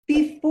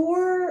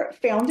before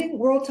founding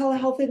World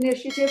Telehealth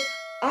Initiative,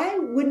 I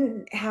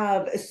wouldn't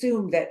have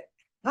assumed that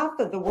half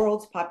of the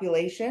world's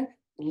population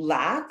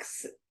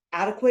lacks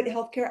adequate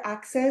healthcare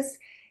access.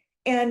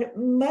 And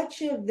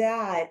much of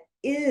that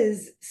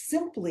is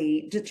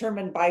simply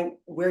determined by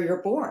where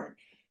you're born.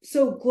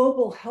 So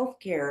global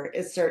healthcare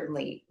is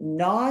certainly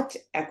not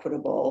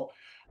equitable.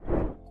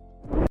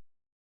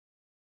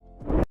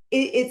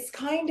 It's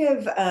kind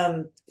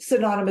of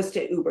synonymous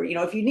to Uber. You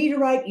know, if you need a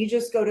ride, you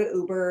just go to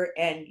Uber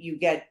and you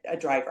get a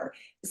driver.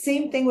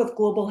 Same thing with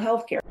global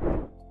healthcare.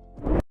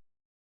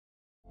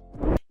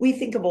 We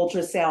think of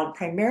ultrasound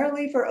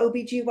primarily for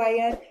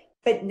OBGYN,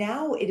 but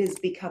now it has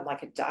become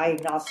like a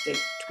diagnostic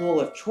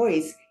tool of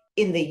choice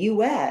in the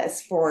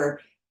US for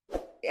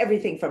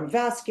everything from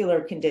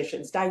vascular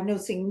conditions,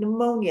 diagnosing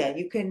pneumonia.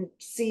 You can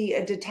see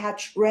a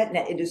detached retina.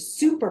 It is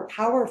super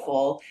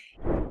powerful.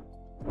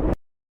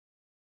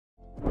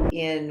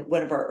 In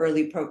one of our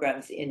early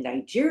programs in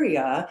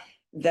Nigeria,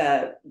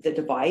 the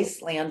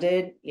device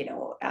landed,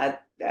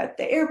 at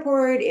the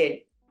airport.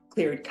 It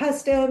cleared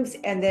customs,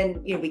 and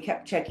then we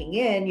kept checking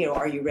in.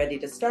 Are you ready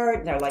to start?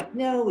 And they're like,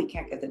 no, we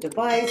can't get the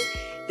device.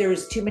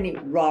 There's too many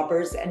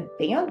robbers and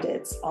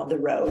bandits on the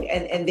road,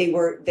 and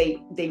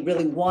they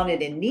really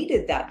wanted and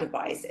needed that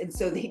device, and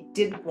so they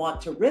didn't want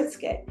to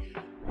risk it.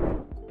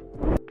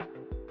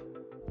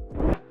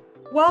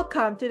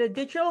 Welcome to the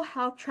Digital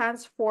Health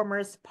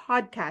Transformers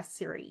podcast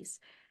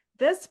series.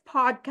 This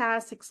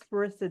podcast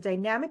explores the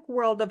dynamic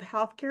world of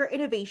healthcare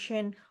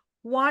innovation,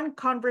 one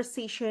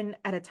conversation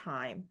at a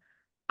time.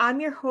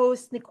 I'm your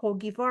host, Nicole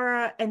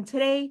Guevara, and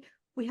today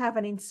we have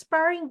an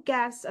inspiring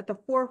guest at the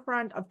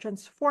forefront of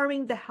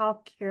transforming the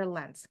healthcare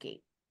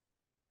landscape.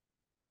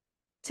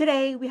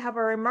 Today, we have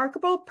a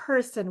remarkable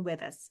person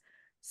with us,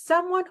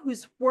 someone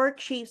whose work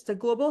shapes the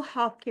global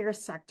healthcare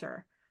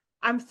sector.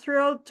 I'm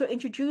thrilled to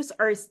introduce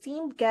our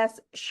esteemed guest,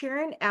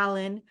 Sharon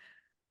Allen.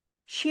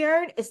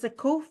 Sharon is the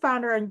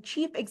co-founder and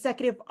chief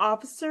executive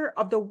officer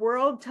of the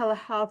World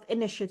Telehealth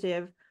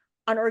Initiative,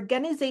 an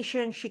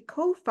organization she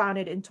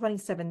co-founded in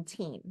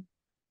 2017.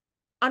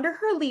 Under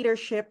her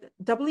leadership,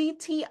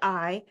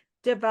 WTI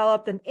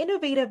developed an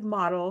innovative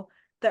model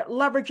that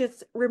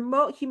leverages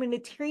remote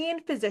humanitarian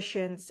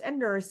physicians and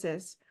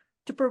nurses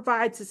to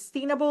provide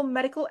sustainable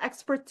medical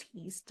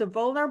expertise to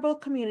vulnerable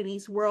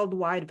communities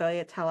worldwide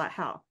via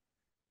telehealth.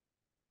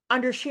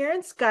 Under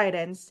Sharon's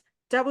guidance,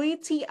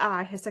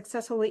 WTI has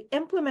successfully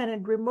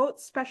implemented remote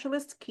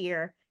specialist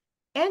care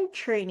and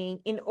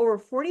training in over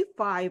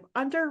 45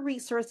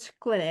 under-resourced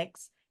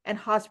clinics and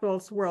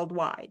hospitals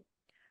worldwide.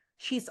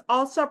 She's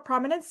also a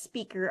prominent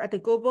speaker at the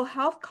global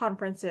health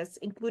conferences,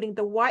 including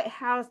the White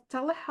House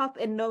Telehealth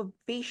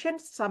Innovation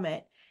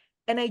Summit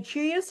and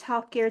Nigeria's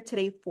Healthcare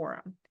Today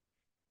Forum.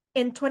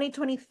 In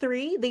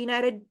 2023, the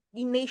United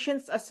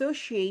Nations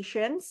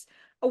Associations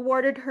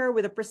awarded her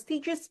with a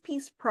prestigious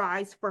Peace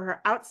Prize for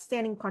her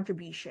outstanding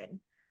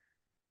contribution.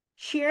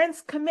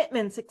 Sharon's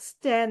commitments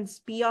extends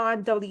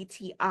beyond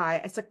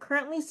WTI as it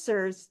currently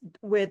serves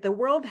with the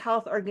World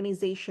Health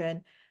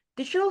Organization,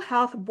 Digital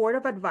Health Board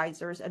of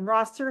Advisors, and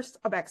rosters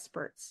of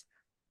experts.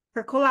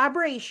 Her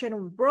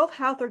collaboration with World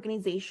Health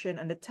Organization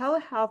and the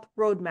Telehealth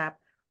Roadmap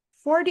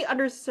for the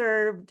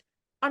Underserved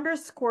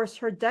underscores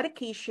her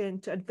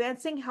dedication to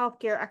advancing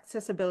healthcare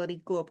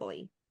accessibility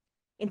globally.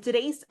 In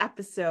today's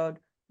episode,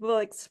 we'll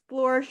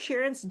explore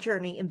Sharon's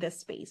journey in this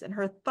space and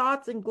her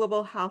thoughts on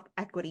global health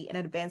equity and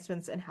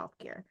advancements in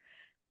healthcare.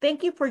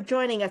 Thank you for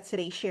joining us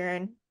today,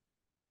 Sharon.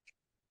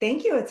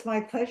 Thank you. It's my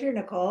pleasure,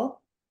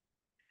 Nicole.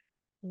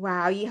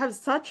 Wow, you have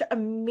such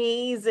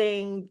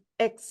amazing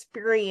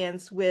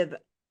experience with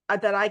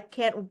that I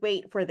can't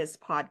wait for this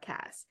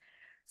podcast.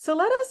 So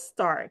let us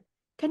start.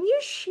 Can you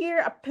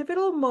share a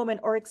pivotal moment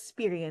or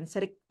experience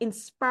that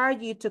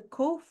inspired you to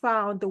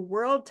co-found the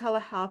World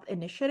Telehealth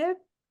Initiative?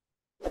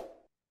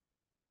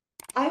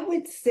 I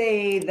would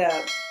say the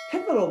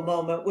pivotal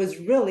moment was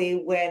really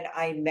when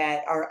I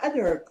met our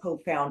other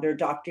co-founder,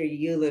 Dr.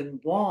 Yulin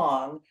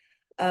Wang.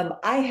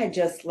 I had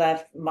just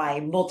left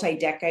my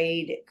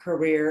multi-decade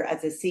career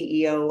as a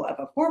CEO of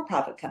a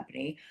for-profit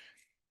company.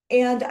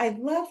 And I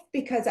left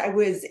because I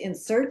was in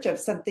search of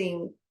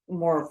something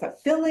more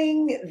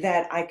fulfilling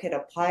that I could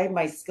apply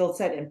my skill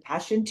set and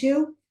passion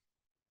to.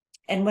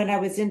 And when I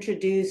was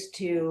introduced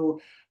to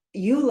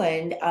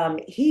Yulin,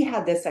 he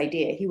had this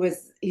idea.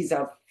 He's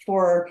a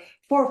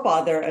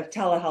forefather of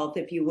telehealth,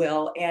 if you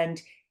will,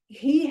 and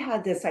he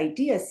had this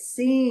idea,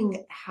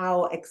 seeing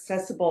how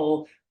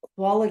accessible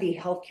quality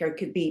healthcare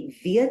could be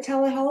via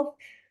telehealth,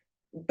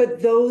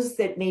 but those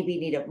that maybe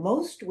need it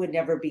most would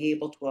never be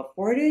able to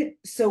afford it.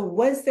 So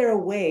was there a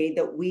way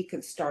that we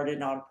could start a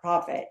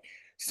nonprofit?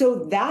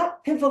 So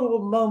that pivotal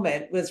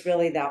moment was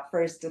really that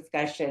first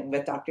discussion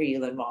with Dr.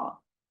 Yulin Wang.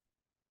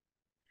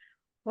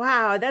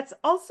 Wow, that's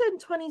also in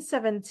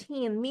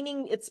 2017,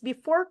 meaning it's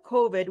before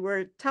COVID,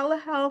 where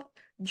telehealth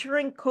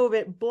during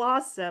COVID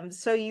blossomed.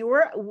 So you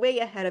were way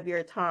ahead of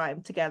your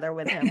time together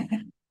with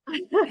him.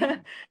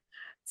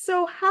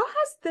 So how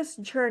has this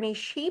journey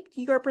shaped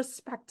your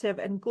perspective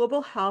in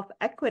global health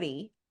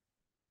equity?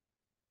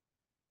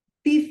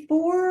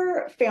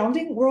 Before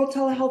founding World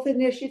Telehealth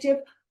Initiative,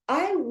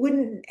 I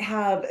wouldn't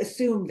have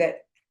assumed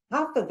that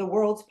half of the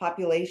world's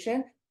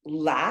population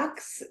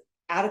lacks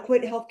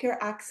adequate healthcare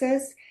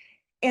access.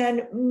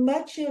 And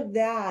much of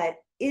that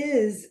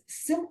is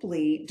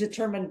simply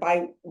determined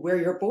by where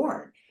you're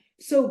born.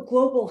 So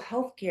global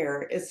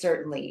healthcare is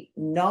certainly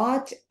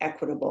not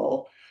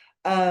equitable.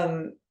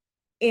 Um,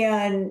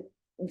 and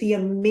the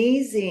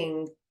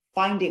amazing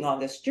finding on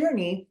this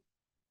journey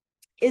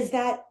is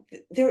that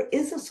there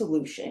is a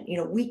solution.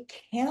 We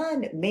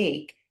can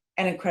make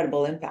an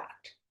incredible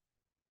impact.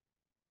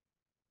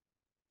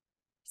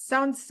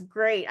 Sounds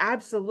great.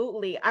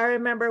 Absolutely. I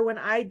remember when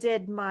I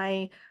did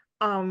my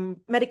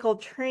medical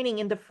training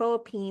in the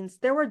Philippines,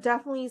 there were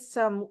definitely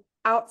some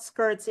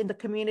outskirts in the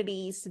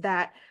communities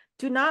that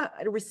do not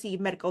receive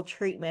medical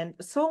treatment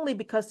solely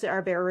because they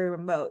are very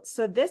remote.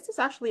 So this is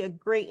actually a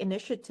great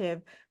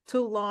initiative to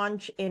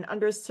launch in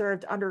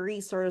underserved,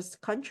 under-resourced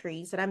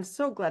countries, and I'm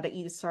so glad that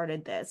you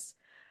started this.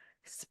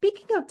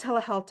 Speaking of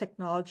telehealth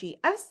technology,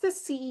 as the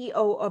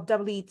CEO of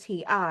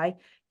WTI,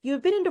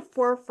 you've been in the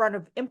forefront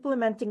of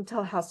implementing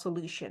telehealth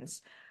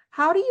solutions.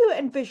 How do you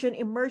envision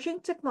emerging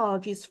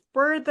technologies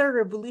further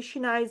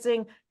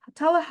revolutionizing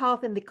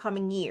telehealth in the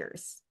coming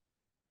years?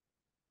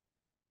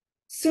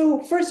 So,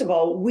 first of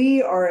all,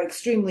 we are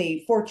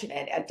extremely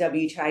fortunate at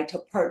WTI to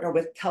partner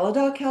with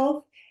Teladoc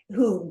Health,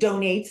 who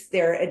donates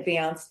their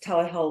advanced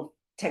telehealth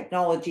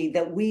technology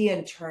that we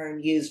in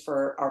turn use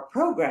for our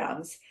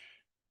programs.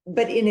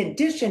 But in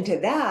addition to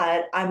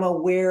that, I'm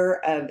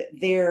aware of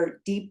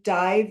their deep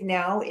dive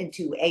now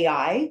into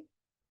AI.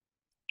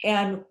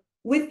 And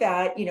with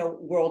that,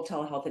 World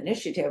Telehealth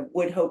Initiative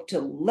would hope to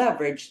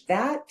leverage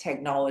that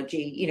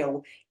technology,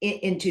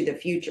 into the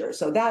future.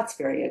 So that's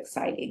very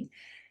exciting.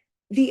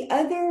 The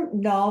other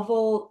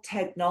novel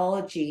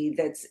technology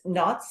that's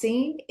not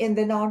seen in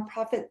the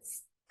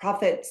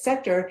profit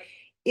sector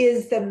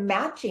is the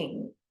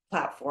matching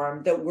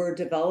platform that we're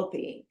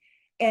developing.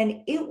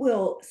 And it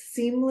will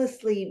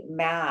seamlessly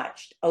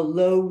match a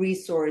low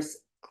resource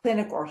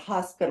clinic or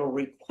hospital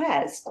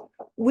request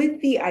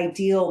with the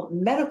ideal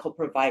medical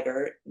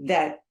provider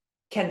that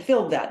can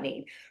fill that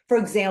need. For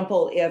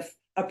example, if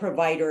a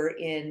provider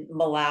in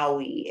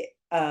Malawi,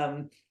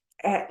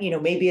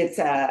 maybe it's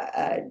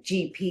a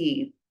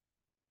GP,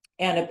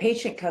 and a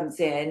patient comes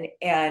in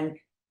and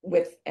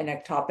with an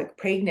ectopic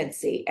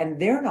pregnancy, and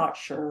they're not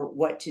sure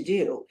what to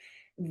do,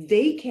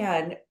 they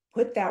can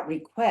put that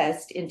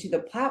request into the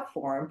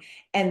platform,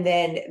 and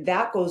then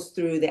that goes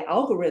through the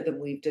algorithm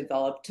we've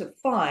developed to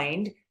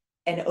find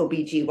an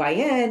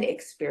OBGYN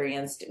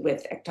experienced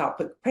with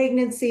ectopic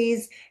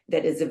pregnancies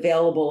that is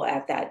available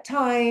at that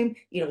time,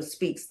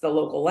 speaks the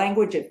local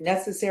language if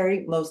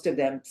necessary. Most of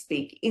them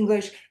speak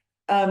English.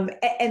 And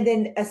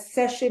then a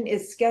session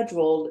is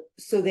scheduled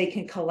so they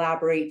can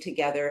collaborate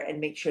together and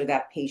make sure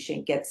that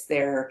patient gets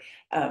their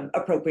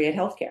appropriate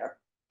health care.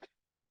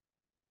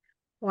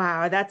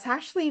 Wow, that's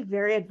actually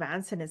very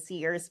advanced in its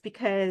years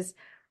because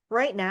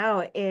right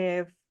now,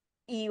 if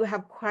you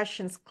have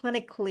questions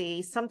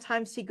clinically,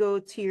 sometimes you go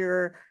to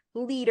your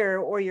leader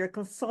or your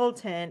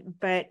consultant,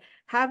 but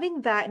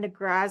having that in the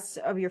grasp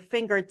of your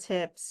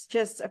fingertips,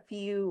 just a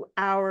few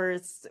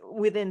hours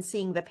within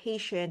seeing the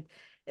patient,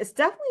 is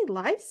definitely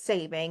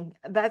life-saving.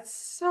 That's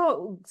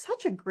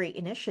such a great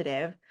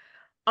initiative.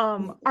 Are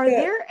The,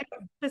 there any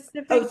oh,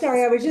 specific?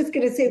 sorry, I was just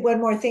going to say one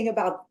more thing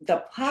about the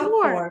Sure.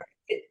 platform.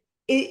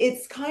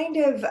 It's kind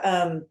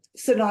of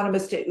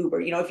synonymous to Uber.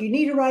 If you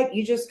need a ride,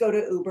 you just go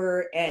to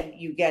Uber and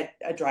you get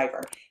a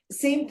driver.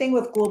 Same thing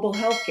with global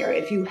healthcare.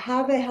 If you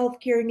have a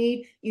healthcare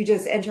need, you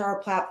just enter our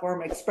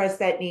platform, express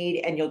that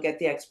need, and you'll get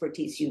the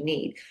expertise you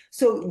need.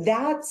 So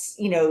that's,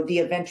 the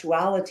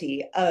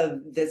eventuality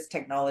of this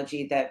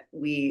technology that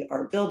we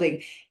are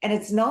building. And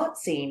it's not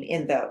seen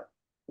in the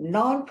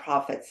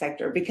nonprofit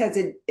sector because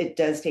it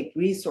does take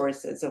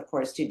resources, of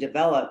course, to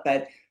develop,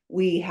 but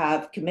we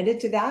have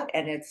committed to that,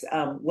 and it's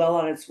well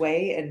on its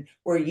way, and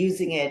we're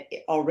using it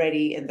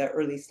already in the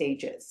early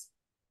stages.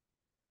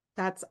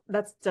 That's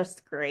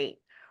just great.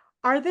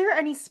 Are there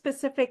any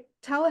specific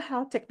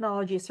telehealth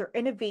technologies or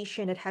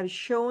innovation that have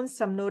shown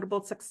some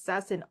notable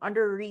success in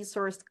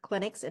under-resourced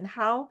clinics, and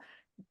how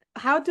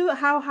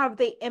have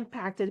they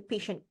impacted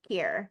patient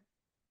care?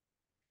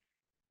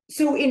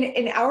 So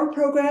in our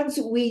programs,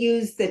 we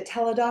use the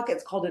Teladoc.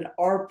 It's called an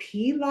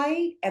RP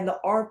light, and the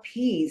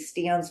RP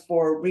stands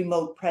for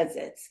remote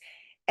presence.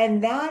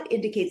 And that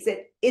indicates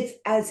that it's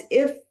as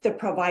if the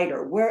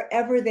provider,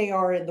 wherever they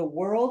are in the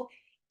world,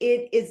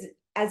 it is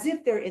as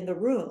if they're in the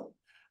room.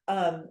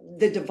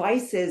 The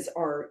devices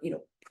are,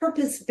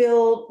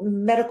 purpose-built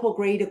medical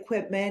grade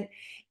equipment.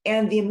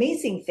 And the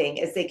amazing thing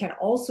is they can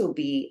also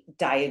be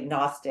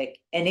diagnostic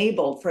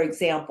enabled. For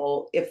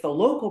example, if the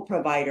local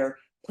provider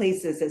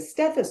places a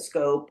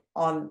stethoscope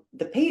on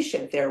the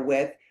patient they're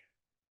with,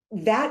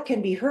 that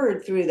can be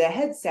heard through the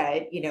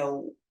headset,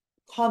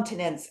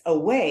 continents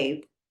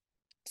away,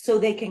 so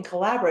they can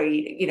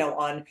collaborate,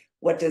 on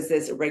what does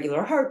this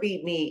irregular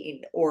heartbeat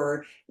mean,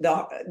 or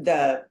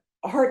the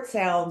heart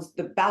sounds,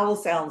 the bowel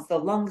sounds, the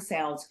lung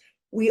sounds.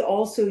 We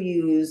also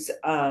use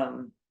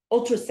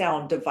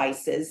ultrasound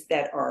devices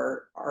that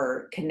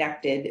are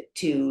connected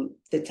to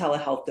the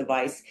telehealth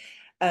device.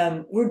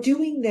 We're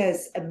doing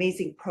this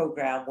amazing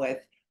program with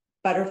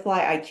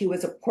Butterfly IQ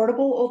as a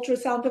portable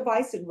ultrasound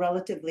device and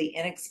relatively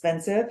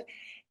inexpensive.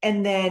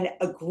 And then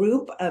a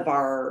group of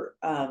our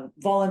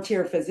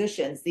volunteer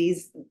physicians,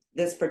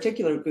 this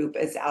particular group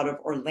is out of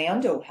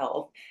Orlando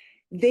Health.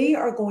 They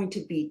are going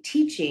to be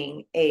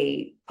teaching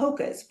a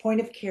POCUS, point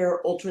of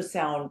care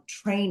ultrasound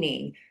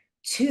training,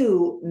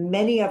 to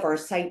many of our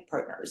site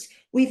partners.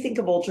 We think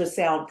of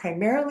ultrasound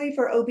primarily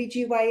for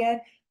OBGYN,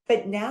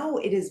 but now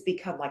it has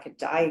become like a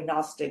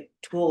diagnostic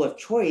tool of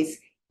choice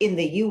in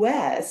the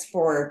US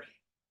for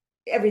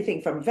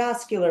everything from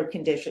vascular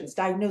conditions,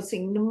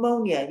 diagnosing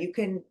pneumonia. You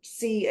can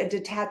see a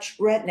detached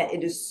retina.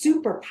 It is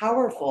super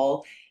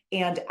powerful,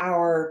 and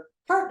our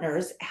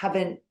partners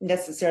haven't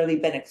necessarily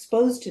been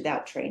exposed to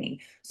that training.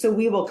 So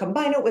we will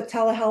combine it with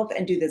telehealth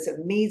and do this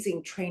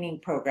amazing training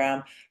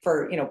program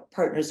for,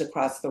 partners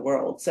across the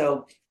world.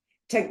 So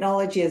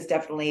technology is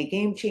definitely a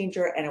game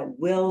changer, and it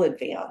will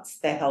advance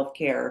the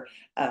healthcare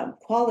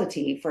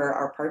quality for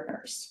our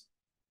partners.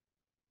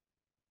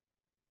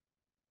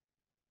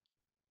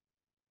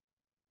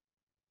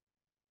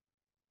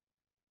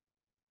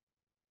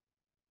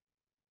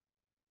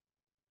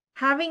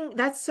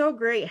 That's so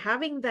great.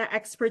 Having the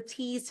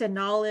expertise and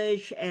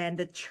knowledge and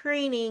the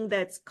training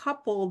that's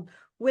coupled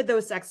with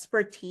those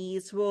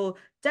expertise will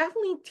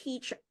definitely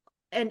teach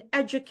and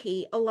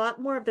educate a lot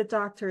more of the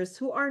doctors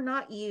who are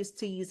not used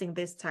to using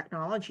this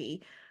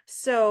technology.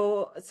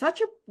 So,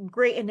 such a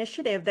great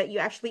initiative that you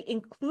actually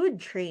include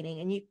training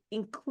and you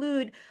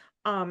include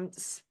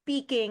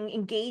speaking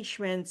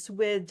engagements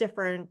with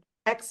different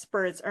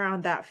experts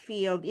around that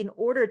field in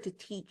order to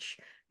teach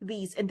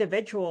these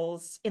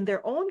individuals in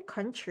their own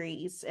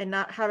countries and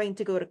not having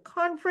to go to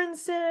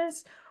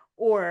conferences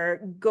or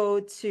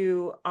go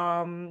to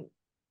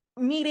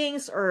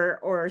meetings or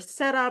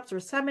setups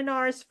or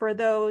seminars for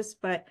those,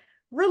 but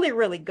really,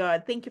 really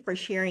good. Thank you for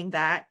sharing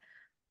that.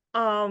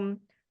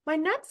 My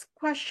next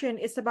question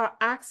is about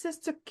access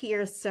to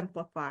care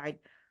simplified.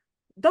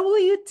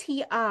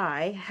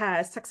 WTI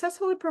has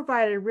successfully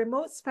provided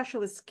remote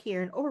specialist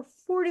care in over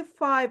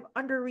 45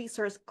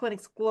 under-resourced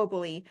clinics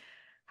globally.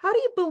 How do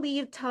you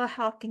believe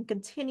telehealth can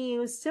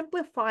continue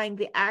simplifying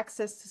the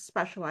access to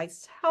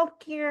specialized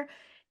healthcare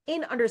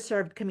in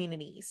underserved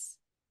communities?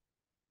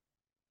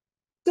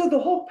 So the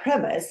whole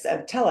premise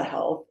of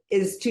telehealth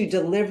is to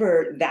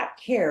deliver that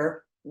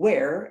care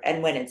where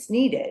and when it's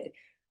needed.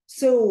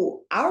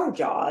 So our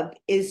job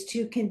is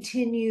to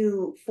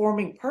continue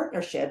forming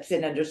partnerships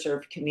in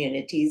underserved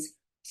communities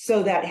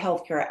so that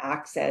healthcare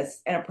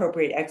access and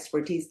appropriate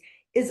expertise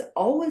is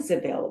always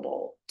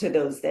available to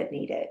those that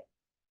need it.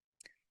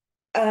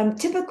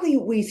 Typically,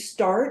 we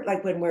start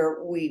like when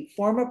we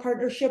form a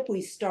partnership,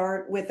 we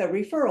start with a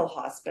referral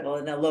hospital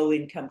in a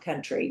low-income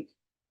country.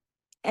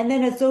 And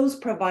then as those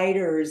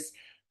providers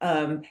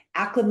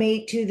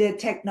acclimate to the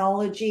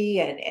technology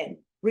and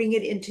bring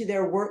it into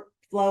their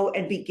workflow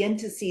and begin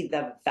to see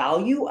the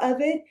value of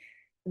it,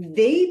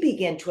 they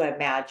begin to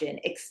imagine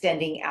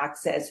extending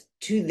access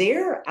to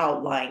their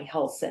outlying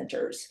health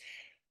centers.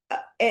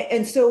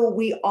 And so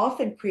we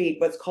often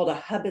create what's called a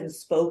hub and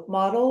spoke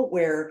model,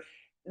 where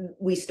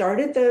we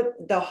started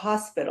the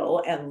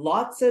hospital and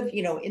lots of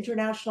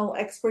international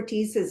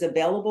expertise is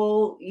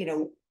available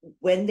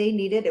when they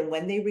need it and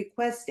when they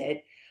request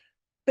it,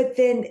 but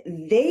then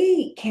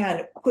they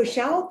can push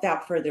out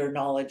that further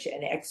knowledge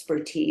and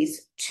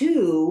expertise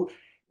to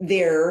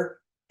their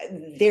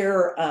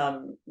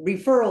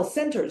referral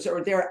centers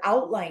or their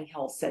outlying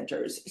health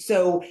centers.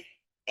 So,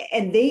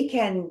 and they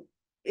can,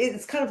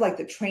 it's kind of like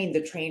the train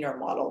the trainer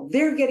model.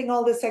 They're getting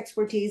all this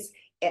expertise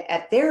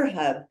at their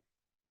hub,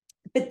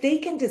 but they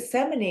can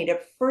disseminate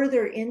it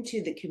further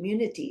into the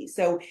community.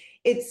 So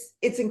it's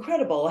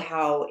incredible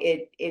how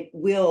it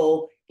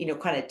will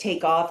kind of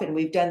take off, and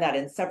we've done that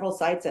in several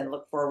sites and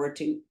look forward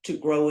to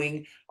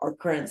growing our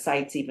current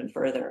sites even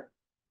further.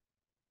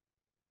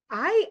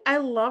 I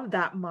love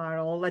that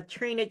model, a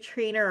train a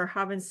trainer or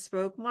hub and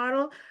spoke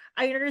model.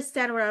 I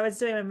understand when I was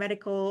doing my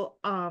medical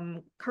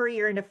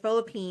career in the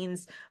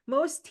Philippines,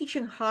 most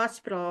teaching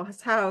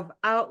hospitals have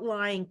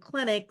outlying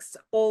clinics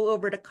all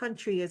over the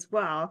country as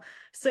well.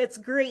 So it's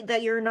great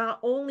that you're not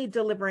only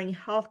delivering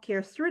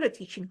healthcare through the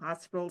teaching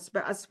hospitals,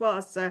 but as well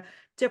as the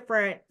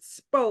different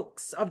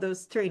spokes of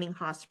those training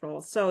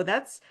hospitals. So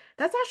that's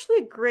actually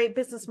a great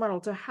business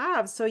model to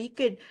have. So you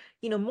could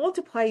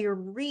multiply your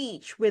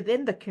reach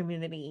within the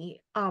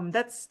community.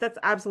 That's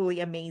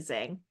absolutely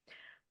amazing.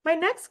 My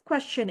next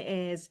question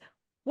is,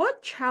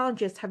 what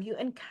challenges have you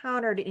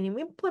encountered in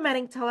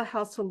implementing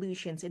telehealth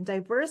solutions in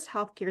diverse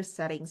healthcare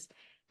settings,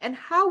 and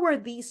how were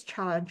these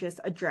challenges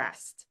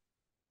addressed?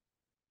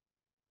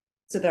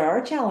 So there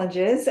are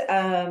challenges.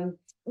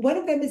 One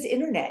of them is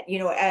internet.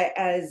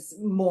 As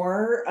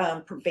more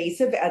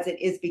pervasive as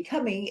it is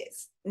becoming,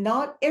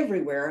 not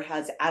everywhere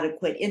has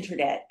adequate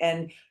internet.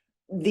 And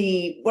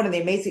one of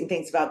the amazing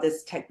things about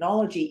this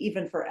technology,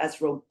 even for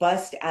as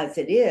robust as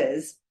it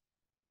is,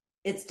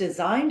 it's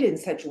designed in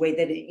such a way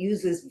that it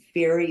uses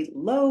very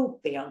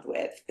low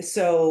bandwidth.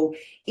 So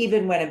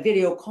even when a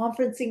video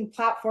conferencing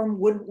platform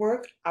wouldn't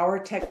work, our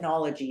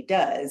technology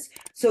does.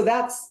 So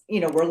that's,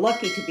 we're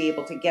lucky to be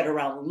able to get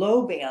around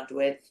low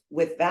bandwidth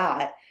with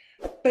that.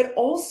 But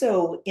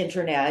also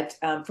internet,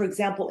 for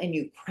example, in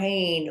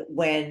Ukraine,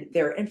 when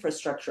their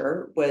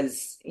infrastructure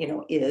was,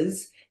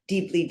 is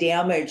deeply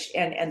damaged,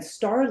 and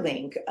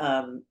Starlink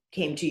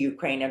came to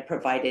Ukraine and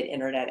provided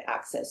internet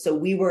access. So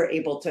we were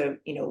able to,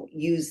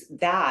 use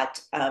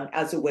that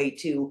as a way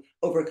to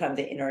overcome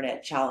the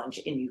internet challenge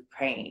in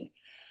Ukraine.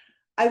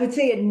 I would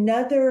say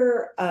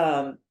another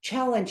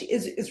challenge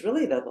is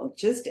really the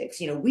logistics.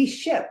 We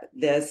ship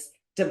this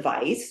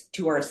device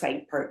to our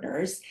site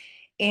partners,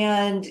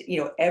 and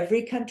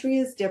every country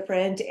is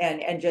different,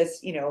 and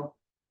just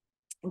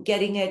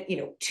getting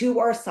it to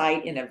our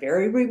site in a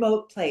very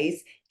remote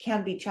place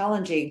can be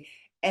challenging.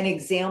 An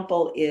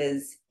example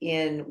is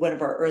in one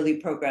of our early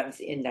programs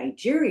in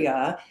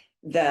Nigeria.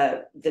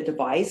 The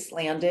device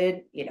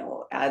landed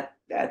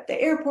at the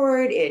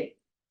airport. It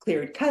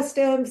cleared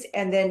customs,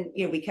 and then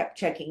we kept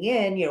checking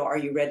in, are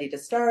you ready to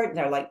start? And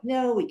they're like,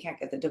 no, we can't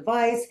get the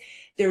device.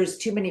 There's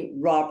too many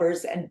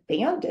robbers and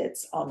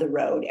bandits on the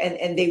road,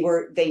 and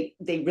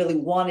they really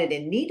wanted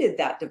and needed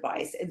that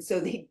device, and so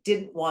they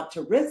didn't want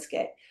to risk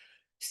it.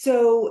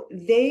 So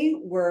they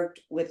worked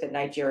with the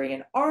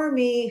Nigerian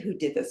army, who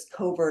did this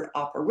covert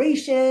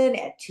operation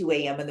at 2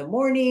 a.m. in the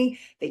morning.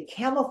 They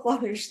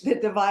camouflaged the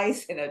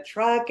device in a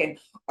truck, and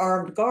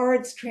armed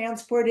guards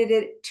transported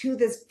it to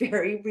this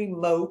very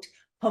remote,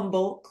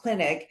 humble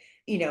clinic,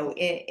 in a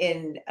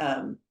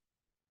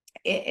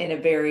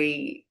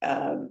very,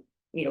 kind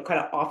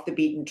of off the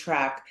beaten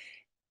track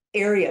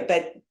area.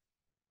 But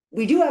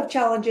we do have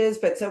challenges,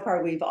 but so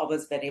far we've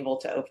always been able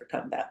to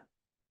overcome them.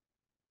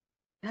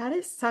 That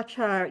is such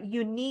a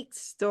unique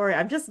story.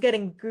 I'm just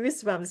getting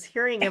goosebumps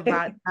hearing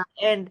about that.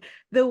 And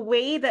the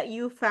way that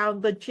you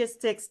found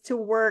logistics to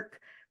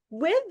work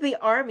with the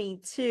army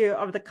too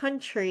of the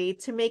country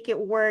to make it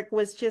work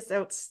was just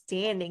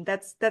outstanding.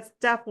 That's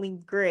definitely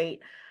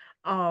great.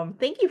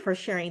 Thank you for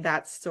sharing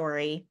that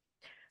story.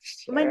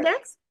 My Sure.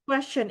 next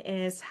question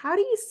is, how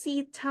do you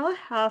see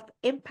telehealth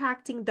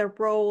impacting the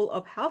role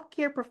of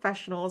healthcare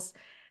professionals,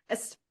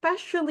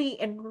 especially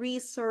in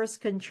resource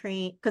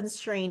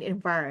constrained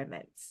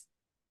environments?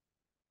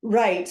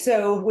 Right.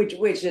 So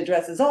which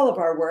addresses all of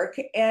our work.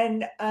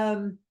 And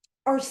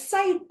our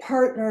site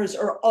partners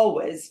are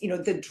always,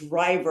 the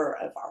driver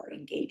of our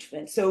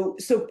engagement. So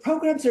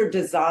programs are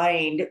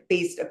designed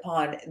based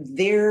upon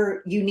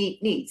their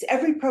unique needs.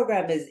 Every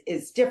program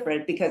is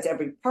different because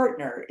every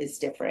partner is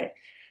different.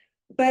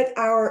 But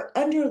our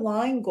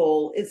underlying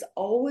goal is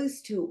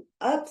always to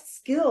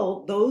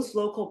upskill those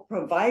local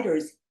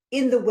providers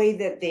in the way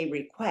that they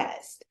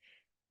request.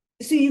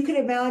 So you can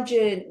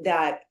imagine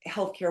that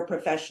healthcare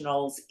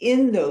professionals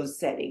in those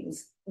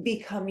settings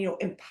become,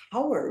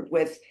 empowered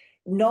with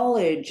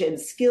knowledge and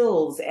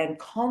skills and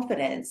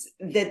confidence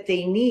that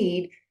they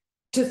need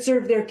to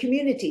serve their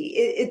community.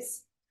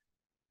 It's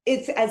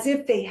as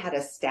if they had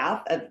a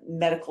staff of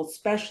medical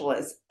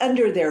specialists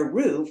under their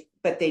roof,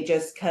 but they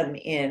just come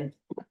in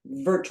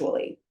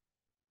virtually.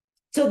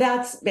 So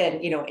that's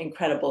been,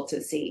 incredible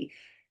to see.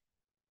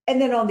 And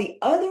then on the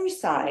other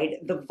side,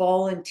 the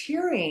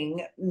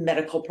volunteering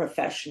medical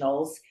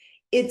professionals,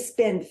 it's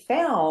been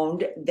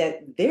found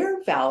that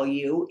their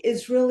value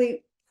is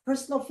really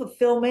personal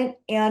fulfillment.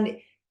 And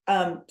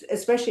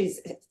especially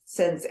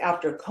since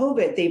after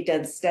COVID, they've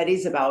done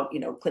studies about,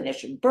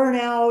 clinician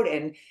burnout,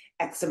 and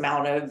X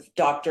amount of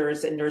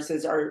doctors and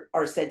nurses are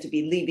said to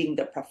be leaving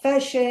the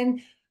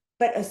profession.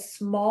 But a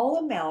small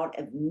amount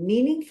of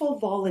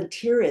meaningful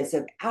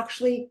volunteerism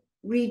actually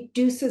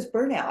reduces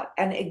burnout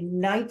and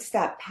ignites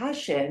that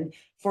passion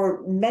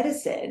for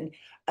medicine.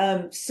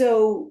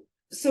 So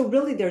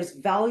really there's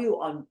value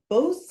on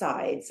both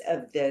sides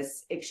of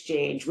this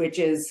exchange, which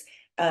is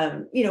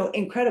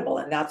incredible.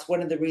 And that's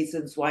one of the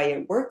reasons why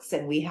it works.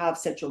 And we have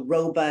such a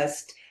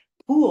robust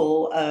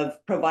pool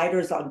of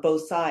providers on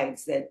both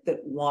sides that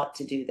want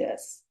to do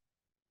this.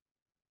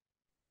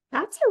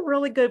 That's a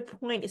really good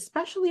point,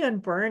 especially on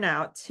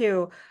burnout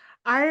too.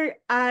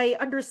 I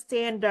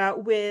understand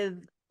that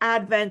with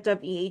advent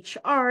of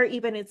EHR,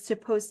 even it's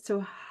supposed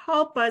to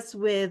help us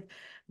with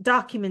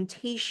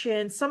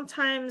documentation.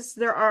 Sometimes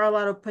there are a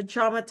lot of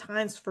pajama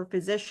times for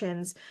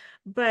physicians,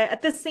 but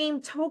at the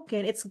same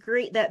token, it's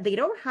great that they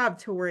don't have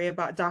to worry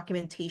about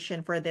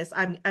documentation for this,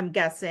 I'm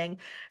guessing.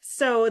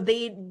 So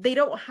they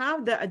don't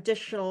have the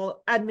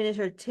additional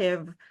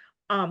administrative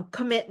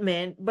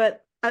commitment,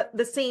 but at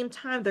the same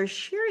time, they're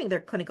sharing their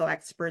clinical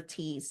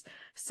expertise.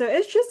 So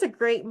it's just a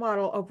great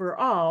model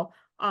overall.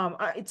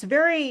 It's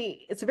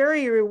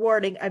very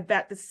rewarding, I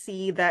bet, to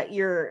see that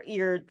your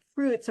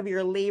fruits of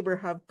your labor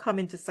have come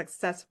into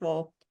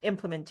successful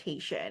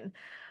implementation.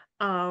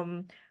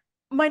 Um,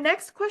 my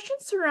next question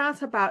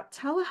surrounds about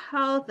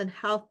telehealth and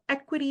health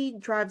equity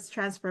drives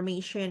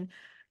transformation.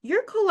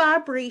 Your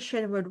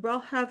collaboration with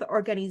World Health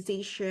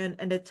Organization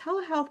and the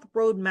telehealth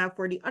roadmap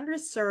for the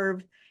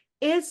underserved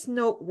is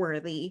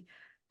noteworthy.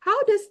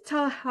 How does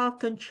telehealth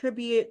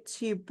contribute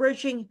to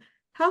bridging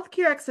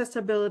healthcare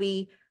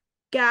accessibility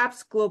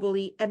gaps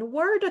globally, and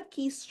what are the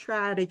key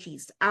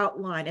strategies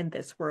outlined in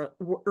this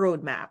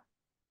roadmap?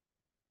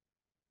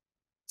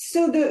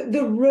 So the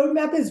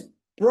roadmap is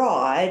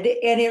broad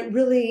and it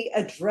really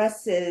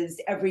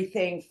addresses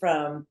everything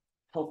from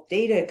health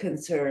data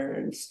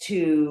concerns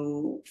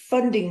to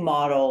funding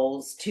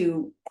models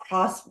to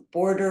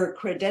cross-border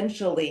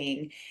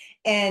credentialing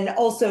and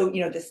also,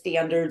 the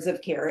standards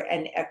of care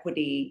and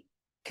equity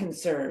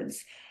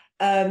concerns.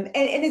 And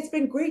it's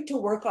been great to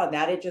work on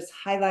that. It just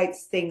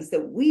highlights things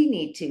that we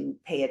need to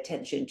pay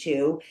attention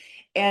to.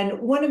 And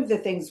one of the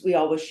things we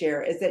always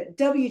share is that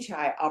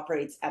WTI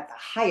operates at the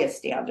highest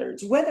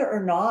standards, whether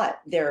or not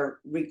they're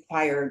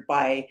required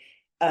by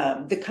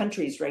the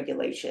country's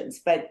regulations.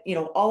 But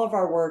all of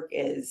our work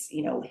is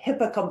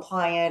HIPAA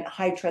compliant,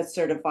 HITRUST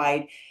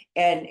certified,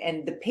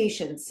 and the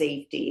patient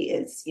safety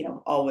is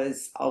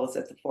always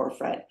at the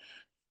forefront.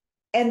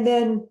 And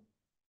then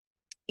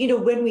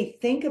when we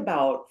think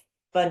about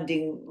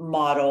funding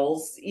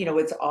models,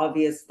 it's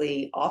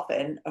obviously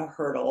often a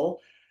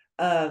hurdle.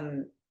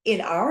 In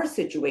our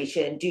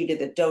situation, due to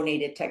the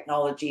donated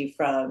technology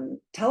from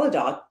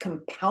Teladoc,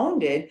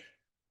 compounded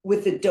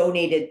with the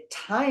donated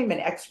time and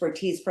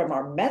expertise from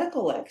our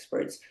medical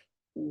experts,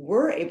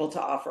 we're able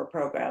to offer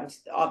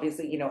programs,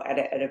 obviously,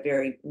 at a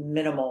very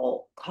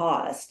minimal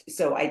cost.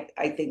 So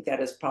I think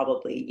that is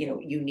probably,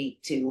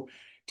 unique to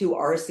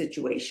our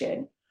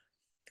situation.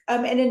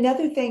 And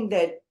another thing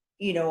that,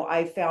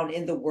 I found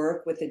in the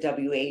work with the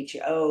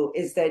WHO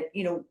is that,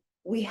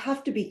 we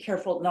have to be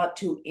careful not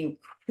to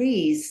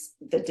increase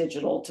the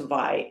digital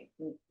divide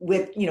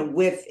with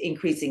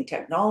increasing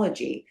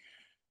technology.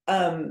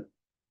 And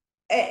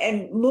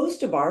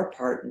most of our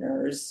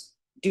partners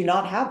do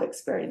not have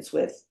experience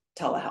with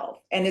telehealth.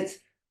 And it's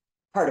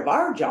part of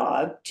our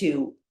job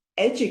to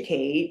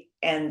educate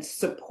and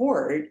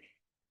support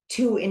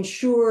to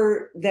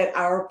ensure that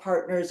our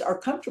partners are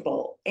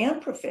comfortable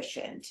and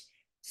proficient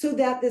so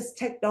that this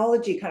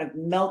technology kind of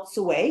melts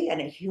away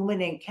and a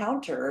human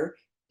encounter,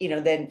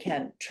 then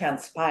can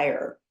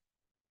transpire.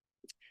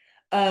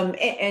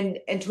 And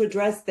to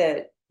address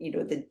the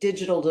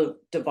digital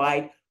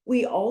divide,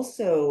 we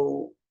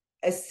also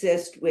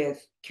assist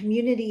with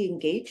community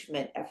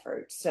engagement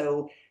efforts.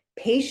 So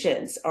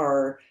patients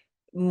are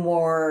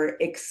more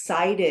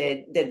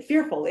excited than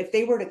fearful if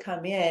they were to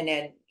come in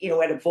and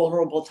at a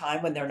vulnerable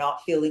time when they're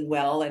not feeling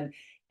well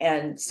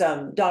and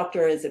some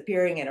doctor is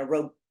appearing in a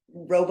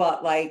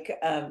robot-like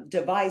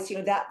device,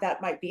 that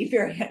might be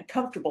very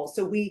uncomfortable.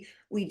 So we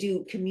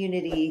do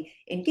community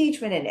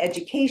engagement and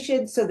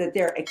education so that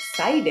they're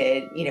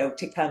excited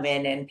to come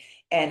in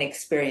and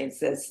experience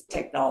this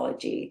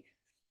technology.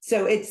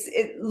 So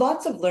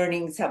lots of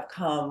learnings have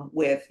come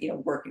with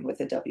working with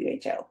the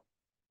WHO.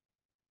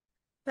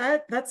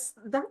 That's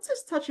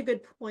just such a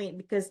good point,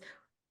 because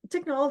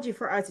technology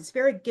for us is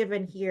very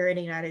given here in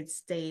the United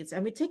States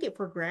and we take it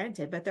for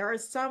granted, but there are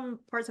some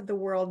parts of the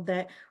world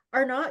that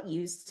are not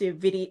used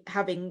to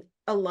having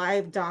a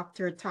live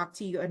doctor talk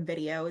to you on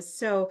videos.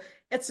 So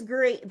it's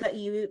great that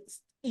you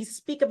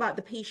speak about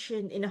the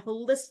patient in a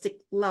holistic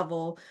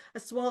level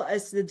as well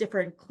as the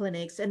different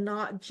clinics, and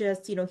not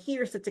just,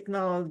 here's the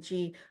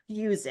technology,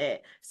 use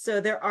it.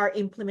 So there are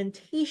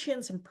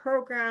implementations and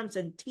programs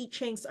and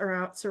teachings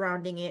around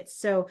surrounding it.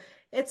 So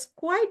it's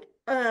quite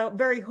a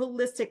very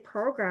holistic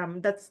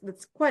program that's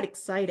quite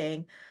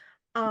exciting.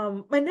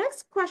 My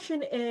next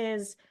question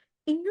is,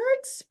 in your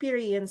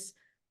experience,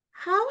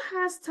 how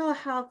has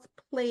telehealth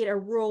played a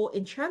role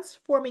in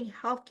transforming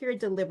healthcare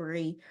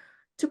delivery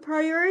to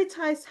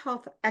prioritize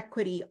health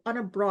equity on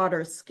a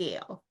broader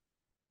scale?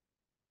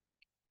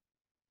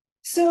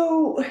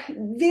 So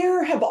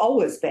there have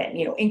always been,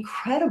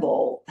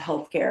 incredible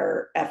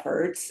healthcare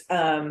efforts,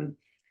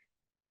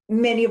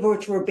 many of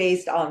which were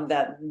based on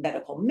the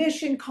medical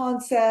mission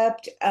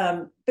concept.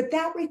 But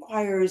that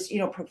requires,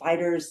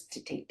 providers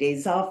to take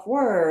days off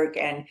work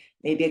and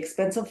maybe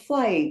expensive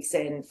flights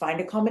and find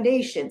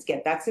accommodations,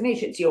 get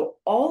vaccinations,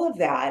 all of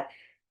that.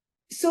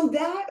 So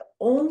that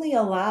only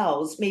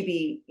allows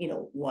maybe,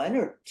 1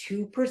 or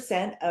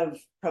 2% of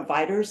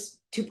providers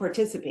to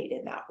participate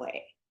in that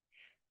way.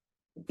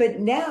 But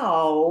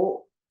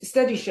now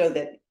studies show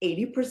that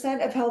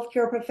 80% of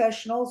healthcare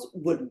professionals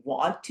would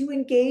want to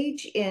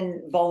engage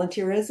in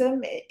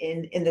volunteerism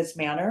in this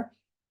manner.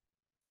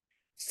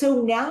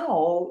 So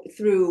now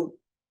through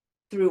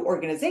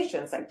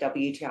organizations like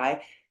WTI,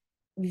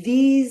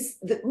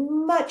 the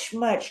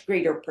much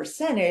greater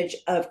percentage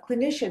of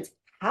clinicians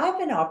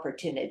have an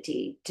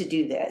opportunity to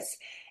do this.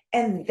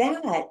 And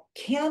that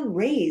can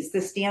raise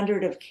the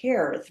standard of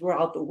care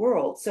throughout the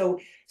world. So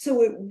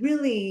it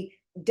really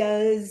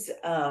does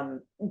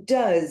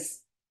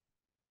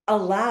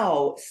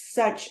allow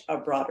such a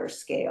broader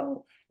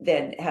scale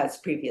than has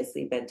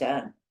previously been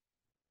done.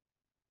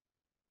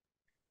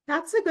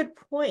 That's a good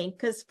point,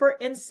 because for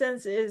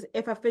instance, is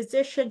if a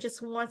physician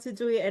just wants to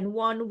do it in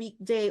one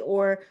weekday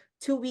or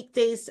 2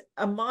 weekdays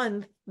a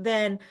month,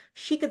 then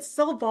she could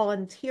still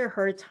volunteer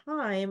her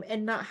time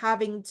and not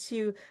having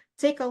to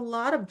take a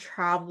lot of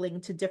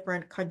traveling to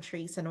different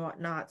countries and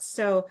whatnot.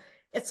 So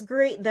it's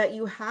great that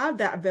you have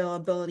that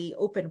availability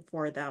open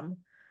for them.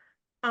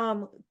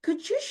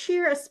 Could you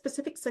share a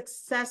specific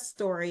success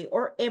story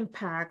or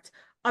impact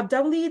of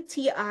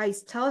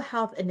WTI's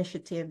telehealth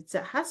initiatives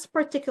that has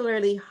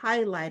particularly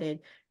highlighted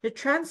the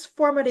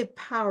transformative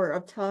power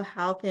of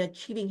telehealth in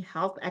achieving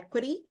health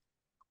equity?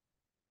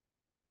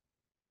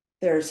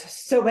 There's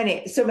so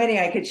many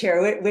I could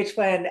share. Which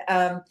one?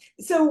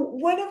 So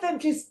one of them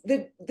just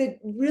that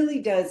really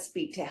does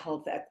speak to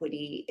health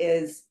equity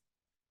is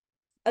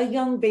a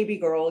young baby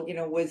girl,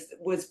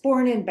 was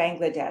born in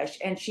Bangladesh,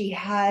 and she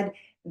had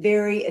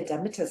very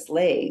edematous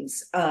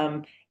legs.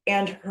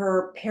 And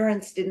her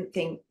parents didn't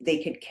think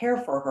they could care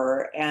for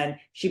her, and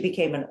she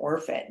became an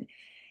orphan.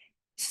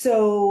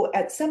 So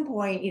at some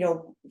point,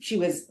 she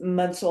was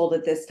months old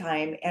at this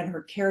time, and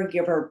her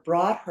caregiver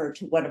brought her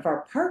to one of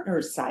our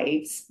partner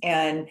sites,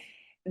 and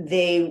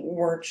they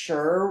weren't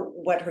sure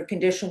what her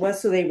condition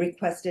was, so they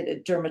requested a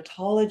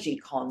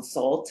dermatology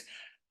consult.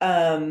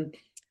 Um,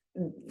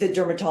 the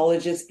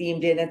dermatologist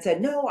beamed in and said,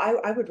 no,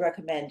 I would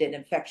recommend an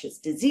infectious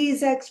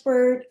disease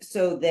expert.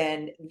 So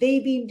then they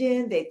beamed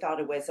in. They thought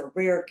it was a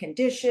rare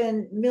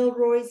condition,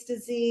 Milroy's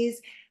disease,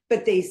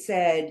 but they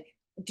said,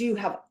 do you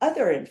have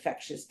other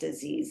infectious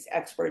disease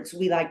experts?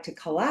 We like to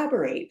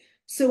collaborate.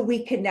 So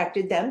we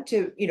connected them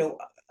to,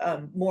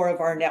 more of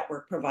our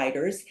network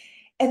providers.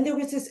 And there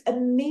was this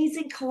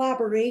amazing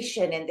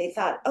collaboration, and they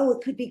thought, oh,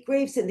 it could be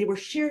Graves, and they were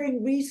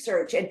sharing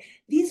research. And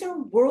these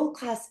are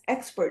world-class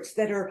experts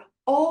that are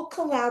all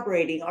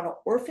collaborating on an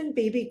orphan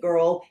baby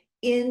girl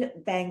in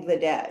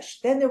Bangladesh.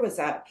 Then there was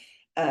a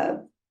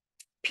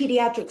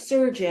pediatric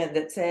surgeon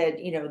that said,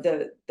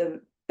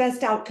 the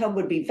best outcome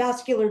would be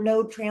vascular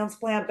node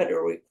transplant, but it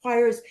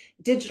requires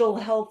digital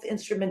health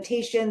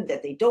instrumentation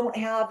that they don't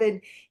have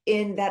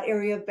in that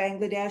area of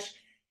Bangladesh.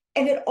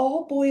 And it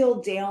all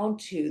boiled down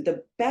to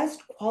the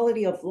best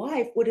quality of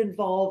life would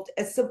involve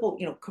a simple,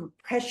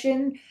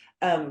 compression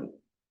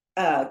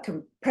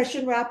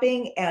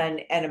wrapping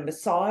and a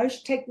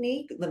massage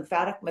technique,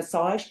 lymphatic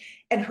massage,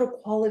 and her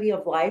quality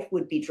of life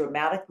would be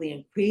dramatically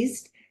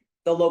increased.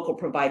 The local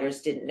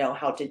providers didn't know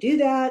how to do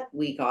that.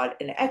 We got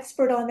an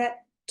expert on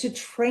that to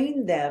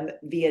train them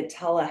via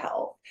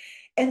telehealth.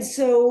 And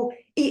so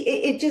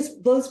it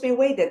just blows me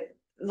away that,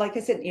 like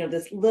I said,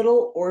 this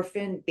little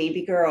orphan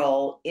baby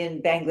girl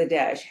in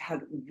Bangladesh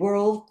had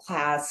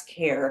world-class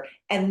care,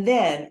 and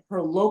then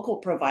her local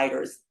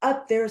providers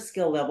up their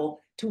skill level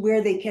to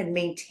where they can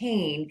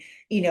maintain,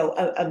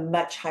 a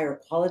much higher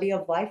quality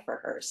of life for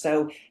her.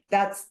 So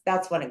that's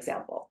one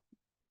example.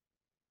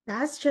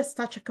 That's just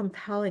such a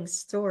compelling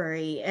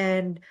story.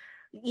 And,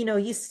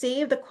 you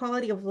save the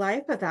quality of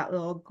life of that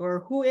little girl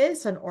who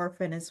is an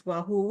orphan as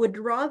well, who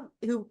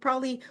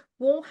probably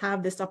won't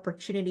have this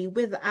opportunity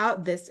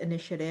without this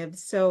initiative.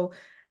 So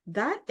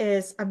that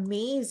is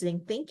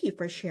amazing. Thank you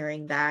for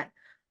sharing that.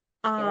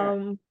 Sure.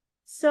 Um,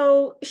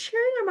 so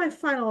sharing on my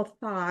final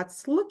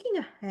thoughts, looking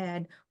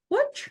ahead,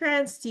 what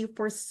trends do you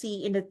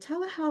foresee in the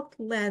telehealth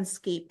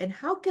landscape, and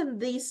how can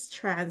these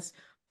trends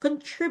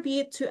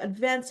contribute to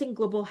advancing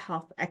global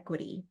health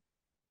equity?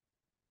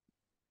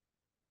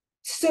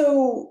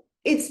 So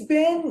it's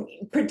been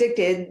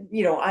predicted,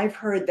 I've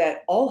heard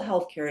that all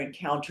healthcare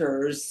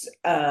encounters,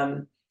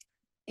 when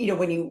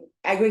you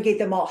aggregate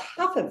them all,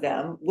 half of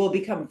them will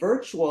become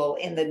virtual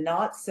in the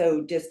not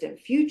so distant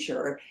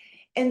future.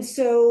 And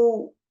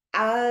so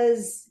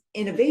as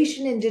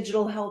innovation in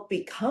digital health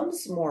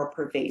becomes more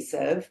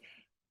pervasive,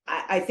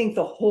 I think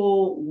the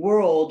whole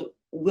world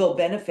will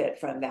benefit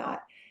from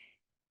that.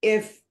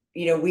 If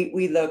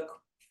we look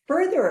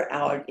further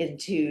out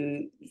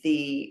into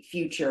the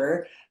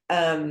future,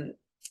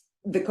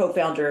 the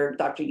co-founder,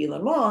 Dr.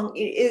 Yulin Wang,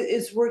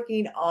 is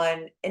working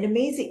on an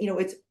amazing,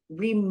 it's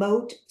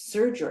remote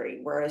surgery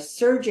where a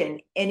surgeon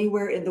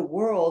anywhere in the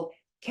world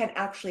can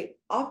actually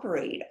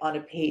operate on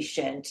a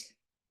patient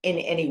in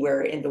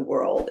anywhere in the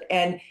world.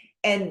 And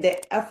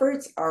the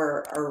efforts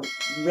are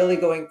really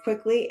going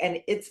quickly,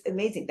 and it's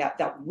amazing that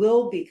that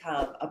will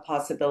become a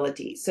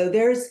possibility. So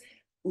there's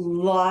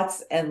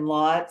lots and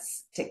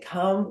lots to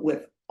come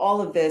with all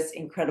of this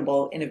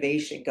incredible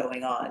innovation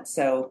going on.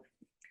 So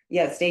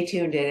yeah, stay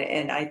tuned,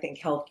 and I think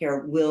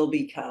healthcare will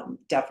become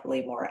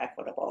definitely more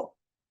equitable.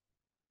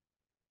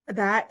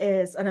 That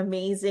is an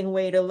amazing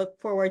way to look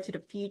forward to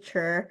the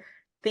future.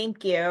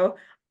 Thank you.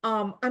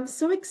 I'm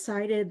so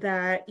excited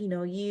that,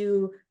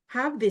 you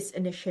have this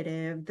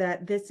initiative,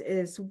 that this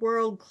is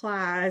world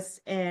class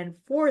and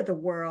for the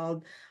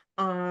world.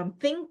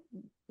 Think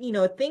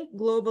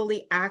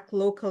globally, act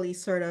locally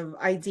sort of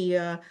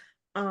idea.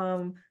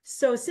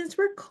 So since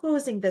we're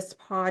closing this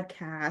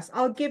podcast,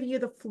 I'll give you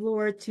the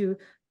floor to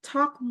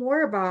talk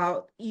more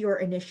about your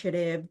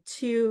initiative,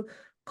 to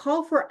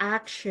call for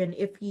action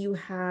if you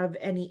have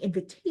any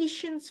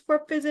invitations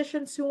for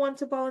physicians who want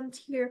to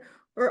volunteer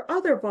or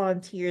other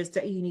volunteers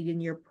that you need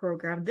in your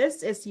program.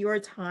 This is your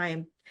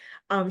time,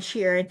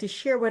 Sharon, to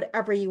share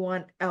whatever you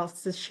want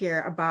else to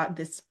share about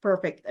this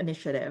perfect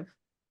initiative.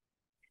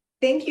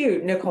 Thank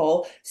you,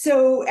 Nicole.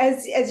 So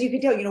as you can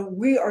tell,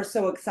 we are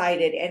so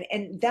excited,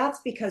 and that's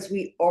because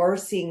we are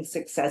seeing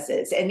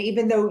successes. And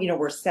even though,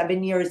 we're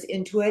 7 years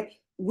into it,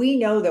 we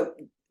know that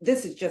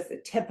this is just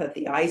the tip of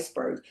the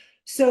iceberg.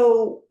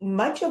 So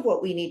much of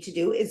what we need to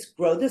do is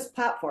grow this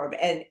platform,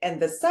 and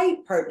the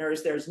site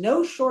partners, there's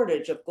no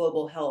shortage of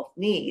global health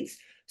needs.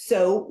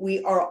 So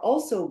we are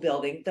also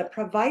building the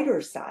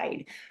provider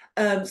side.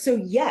 So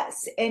yes,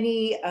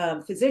 any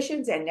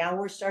physicians, and now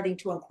we're starting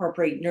to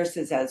incorporate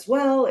nurses as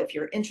well. If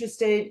you're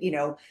interested,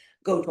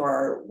 go to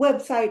our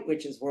website,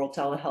 which is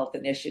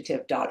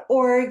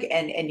worldtelehealthinitiative.org,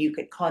 and you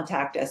could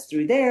contact us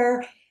through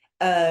there.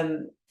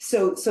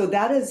 So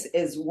that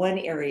is one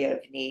area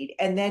of need.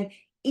 And then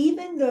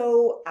even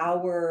though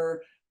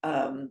our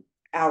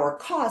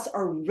costs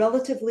are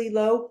relatively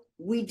low,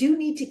 we do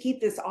need to keep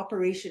this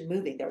operation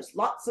moving. There's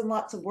lots and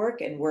lots of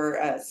work, and we're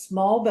a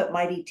small but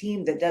mighty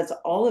team that does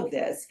all of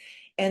this.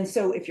 And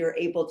so if you're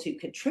able to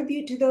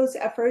contribute to those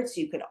efforts,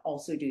 you can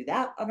also do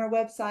that on our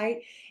website.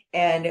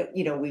 And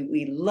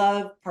we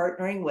love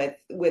partnering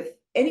with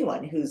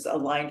anyone who's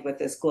aligned with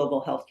this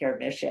global healthcare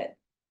mission.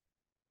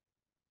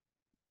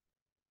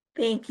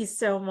 Thank you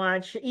so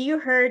much. You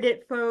heard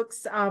it,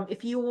 folks.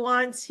 If you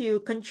want to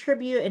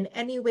contribute in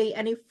any way,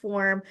 any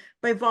form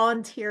by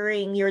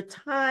volunteering your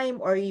time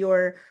or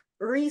your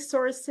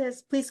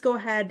resources, please go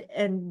ahead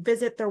and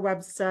visit their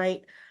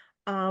website.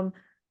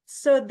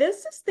 So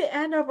this is the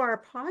end of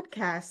our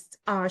podcast,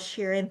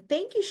 Sharon.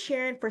 Thank you,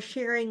 Sharon, for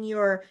sharing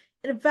your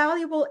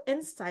invaluable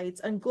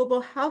insights on global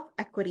health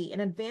equity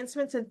and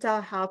advancements in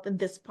telehealth in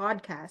this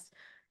podcast.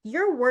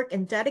 Your work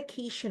and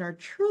dedication are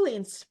truly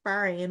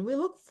inspiring, and we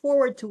look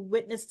forward to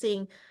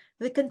witnessing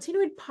the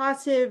continued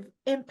positive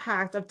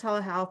impact of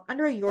telehealth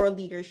under your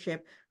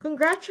leadership.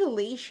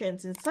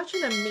 Congratulations on such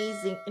an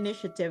amazing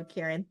initiative,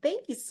 Karen.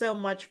 Thank you so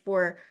much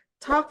for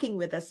talking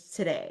with us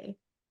today.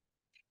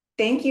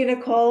 Thank you,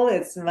 Nicole.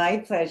 It's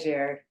my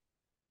pleasure.